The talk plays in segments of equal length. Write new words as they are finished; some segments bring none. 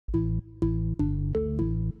Are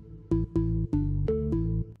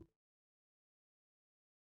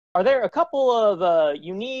there a couple of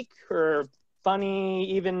unique or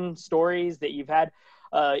funny even stories that you've had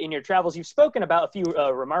in your travels? You've spoken about a few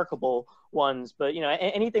remarkable ones, but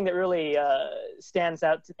anything that really stands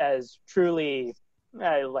out as truly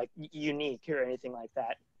like unique or anything like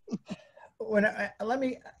that? Let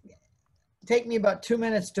me take me about 2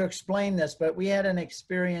 minutes to explain this, but we had an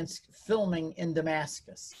experience filming in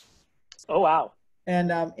Damascus. Oh, wow.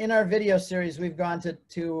 And in our video series, we've gone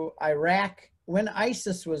to Iraq. When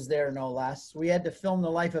ISIS was there, no less, we had to film the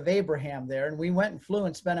life of Abraham there. And we went and flew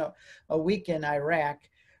and spent a week in Iraq,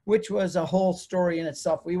 which was a whole story in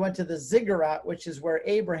itself. We went to the ziggurat, which is where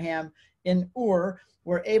Abraham, in Ur,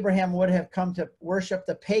 where Abraham would have come to worship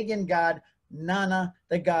the pagan god Nana,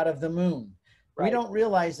 the god of the moon. Right. We don't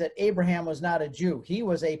realize that Abraham was not a Jew. He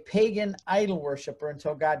was a pagan idol worshiper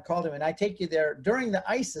until God called him. And I take you there during the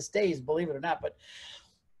ISIS days, believe it or not. But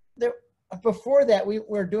there, before that, we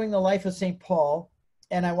were doing the life of St. Paul.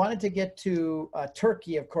 And I wanted to get to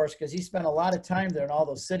Turkey, of course, because he spent a lot of time there in all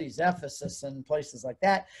those cities, Ephesus and places like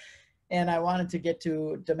that. And I wanted to get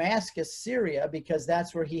to Damascus, Syria, because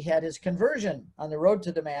that's where he had his conversion on the road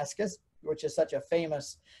to Damascus, which is such a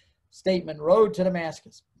famous statement, road to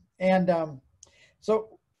Damascus. And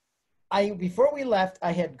so before we left,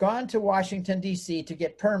 I had gone to Washington, D.C. to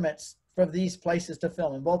get permits for these places to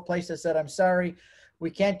film. And both places said, I'm sorry,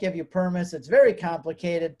 we can't give you permits. It's very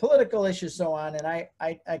complicated, political issues, so on. And I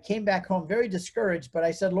came back home very discouraged, but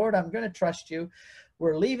I said, Lord, I'm going to trust you.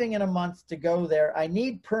 We're leaving in a month to go there. I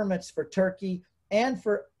need permits for Turkey and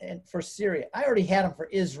for Syria. I already had them for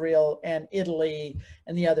Israel and Italy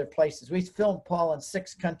and the other places. We filmed Paul in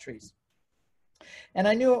 6 countries. And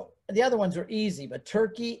I knew the other ones were easy, but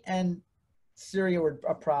Turkey and Syria were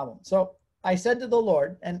a problem. So I said to the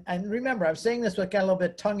Lord, and remember, I'm saying this with kind of a little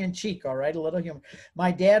bit tongue in cheek, all right, a little humor. My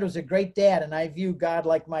dad was a great dad, and I view God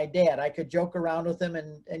like my dad. I could joke around with him,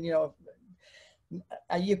 and you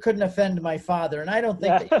couldn't offend my father. And I don't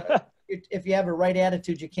think that if you have a right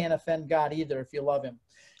attitude, you can't offend God either if you love him.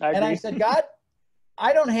 I said, God,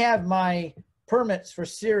 I don't have my permits for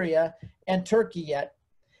Syria and Turkey yet.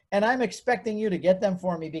 And I'm expecting you to get them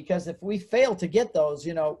for me, because if we fail to get those,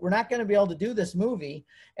 we're not going to be able to do this movie.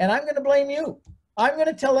 And I'm going to blame you. I'm going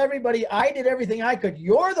to tell everybody I did everything I could.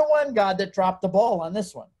 You're the one, God, that dropped the ball on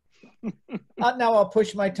this one. Now I'll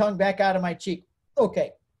push my tongue back out of my cheek.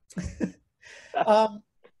 Okay. The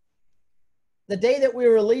day that we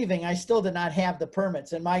were leaving, I still did not have the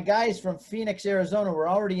permits. And my guys from Phoenix, Arizona were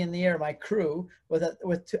already in the air. My crew with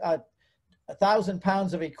 1,000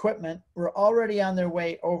 pounds of equipment were already on their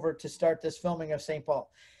way over to start this filming of St.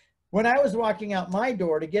 Paul. When I was walking out my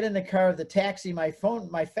door to get in the car of the taxi, my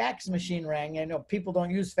fax machine rang. I know people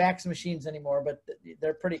don't use fax machines anymore, but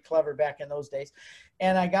they're pretty clever back in those days.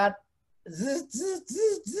 And I got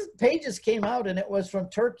pages came out, and it was from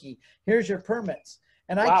Turkey. Here's your permits.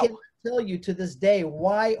 And wow. I can't tell you to this day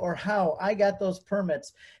why or how I got those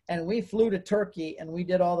permits. And we flew to Turkey, and we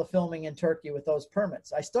did all the filming in Turkey with those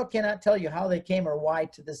permits. I still cannot tell you how they came or why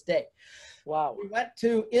to this day. Wow. We went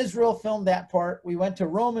to Israel, filmed that part. We went to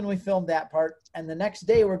Rome, and we filmed that part. And the next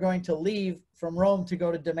day we're going to leave from Rome to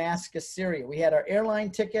go to Damascus, Syria. We had our airline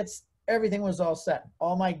tickets. Everything was all set.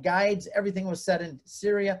 All my guides, everything was set in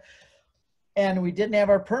Syria. And we didn't have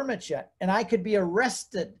our permits yet. And I could be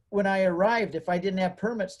arrested when I arrived if I didn't have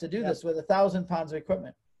permits to do this with 1,000 pounds of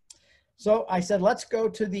equipment. So I said, let's go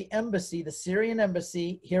to the embassy, the Syrian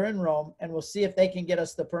embassy here in Rome, and we'll see if they can get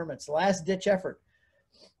us the permits. Last ditch effort.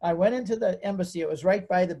 I went into the embassy. It was right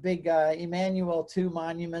by the big Emmanuel II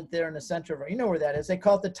monument there in the center of it. You know where that is. They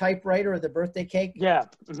call it the typewriter or the birthday cake. Yeah.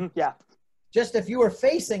 Mm-hmm. Yeah. Just if you were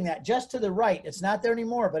facing that, just to the right, it's not there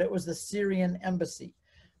anymore, but it was the Syrian embassy.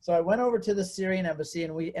 So I went over to the Syrian embassy,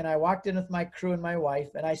 and I walked in with my crew and my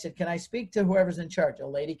wife, and I said, can I speak to whoever's in charge? A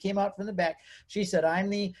lady came out from the back. She said, I'm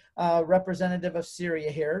the representative of Syria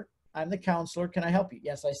here. I'm the counselor. Can I help you?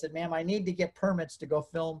 Yes. I said, ma'am, I need to get permits to go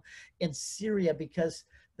film in Syria because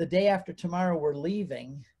the day after tomorrow we're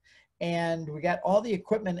leaving. And we got all the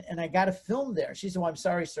equipment, and I got to film there. She said, well, I'm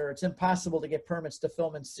sorry, sir. It's impossible to get permits to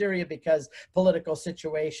film in Syria because political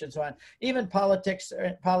situations on. Even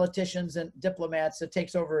politicians and diplomats, it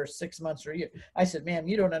takes over 6 months or a year. I said, ma'am,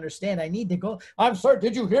 you don't understand. I need to go. I'm sorry.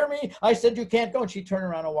 Did you hear me? I said, you can't go. And she turned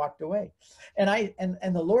around and walked away. And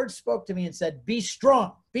the Lord spoke to me and said, be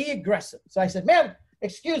strong, be aggressive. So I said, ma'am,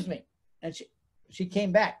 excuse me. And she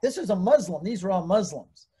came back. This is a Muslim. These were all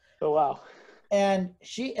Muslims. Oh, wow. And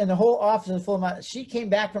the whole office was full of she came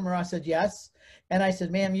back from her. I said, yes. And I said,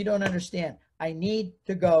 ma'am, you don't understand. I need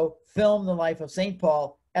to go film the life of St.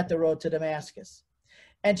 Paul at the road to Damascus.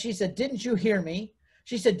 And she said, didn't you hear me?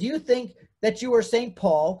 She said, do you think that you are St.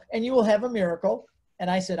 Paul and you will have a miracle? And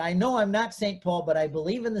I said, I know I'm not St. Paul, but I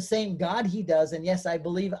believe in the same God he does. And yes, I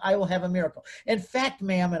believe I will have a miracle. In fact,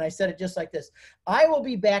 ma'am, and I said it just like this, I will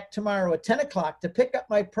be back tomorrow at 10 o'clock to pick up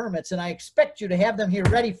my permits, and I expect you to have them here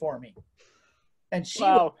ready for me. And she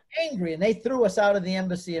was angry, and they threw us out of the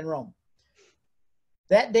embassy in Rome.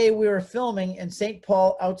 That day we were filming in St.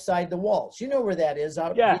 Paul outside the walls. You know where that is,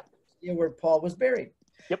 out where Paul was buried.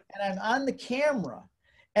 Yep. And I'm on the camera,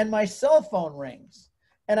 and my cell phone rings.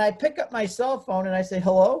 And I pick up my cell phone and I say,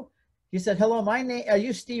 hello? He said, hello, my name, are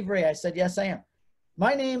you Steve Ray? I said, yes, I am.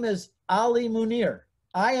 My name is Ali Munir.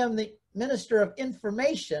 I am the Minister of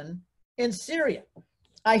Information in Syria.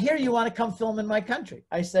 I hear you want to come film in my country.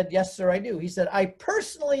 I said, yes, sir, I do. He said, I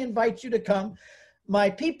personally invite you to come. My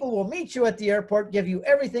people will meet you at the airport, give you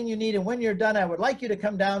everything you need. And when you're done, I would like you to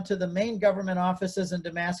come down to the main government offices in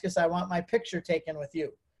Damascus. I want my picture taken with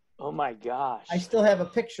you. Oh my gosh. I still have a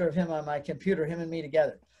picture of him on my computer, him and me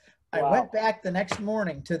together. I went back the next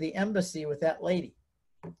morning to the embassy with that lady.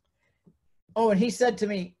 Oh, and he said to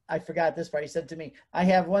me, I forgot this part. He said to me, I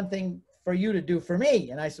have one thing for you to do for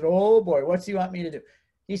me. And I said, oh boy, what's he want me to do?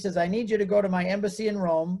 He says, I need you to go to my embassy in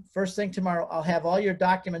Rome. First thing tomorrow, I'll have all your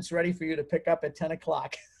documents ready for you to pick up at 10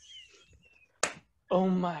 o'clock. Oh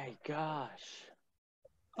my gosh.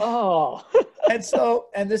 Oh.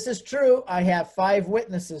 And this is true. I have 5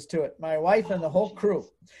 witnesses to it, my wife and the whole crew.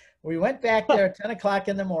 We went back there at 10 o'clock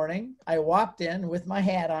in the morning. I walked in with my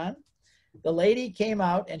hat on. The lady came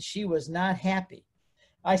out and she was not happy.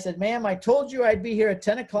 I said, ma'am, I told you I'd be here at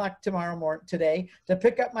 10 o'clock today to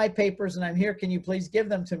pick up my papers, and I'm here. Can you please give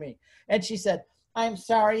them to me? And she said, I'm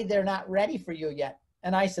sorry, they're not ready for you yet.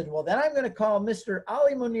 And I said, well, then I'm going to call Mr.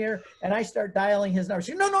 Ali Munir, and I start dialing his number.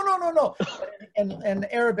 She said, no, no, no, no, no. In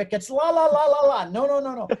Arabic, it's la, la, la, la, la. No, no,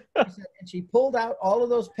 no, no. And she pulled out all of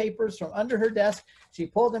those papers from under her desk. She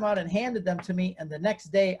pulled them out and handed them to me. And the next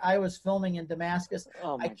day I was filming in Damascus.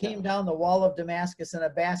 I came down the wall of Damascus in a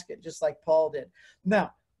basket, just like Paul did.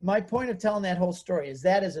 Now, my point of telling that whole story is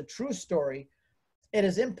that is a true story. It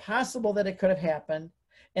is impossible that it could have happened.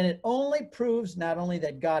 And it only proves not only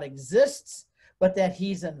that God exists, but that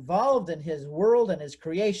he's involved in his world and his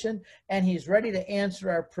creation, and he's ready to answer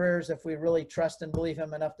our prayers if we really trust and believe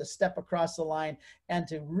him enough to step across the line and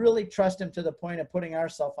to really trust him to the point of putting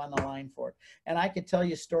ourselves on the line for it. And I could tell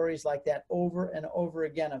you stories like that over and over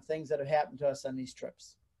again of things that have happened to us on these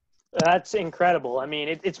trips. That's incredible. I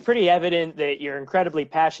mean, it's pretty evident that you're incredibly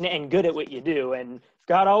passionate and good at what you do. And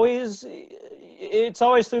God it's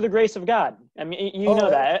always through the grace of God. I mean, you know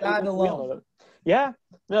that. God alone. Yeah.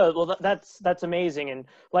 No, well, that's amazing. And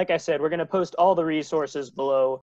like I said, we're going to post all the resources below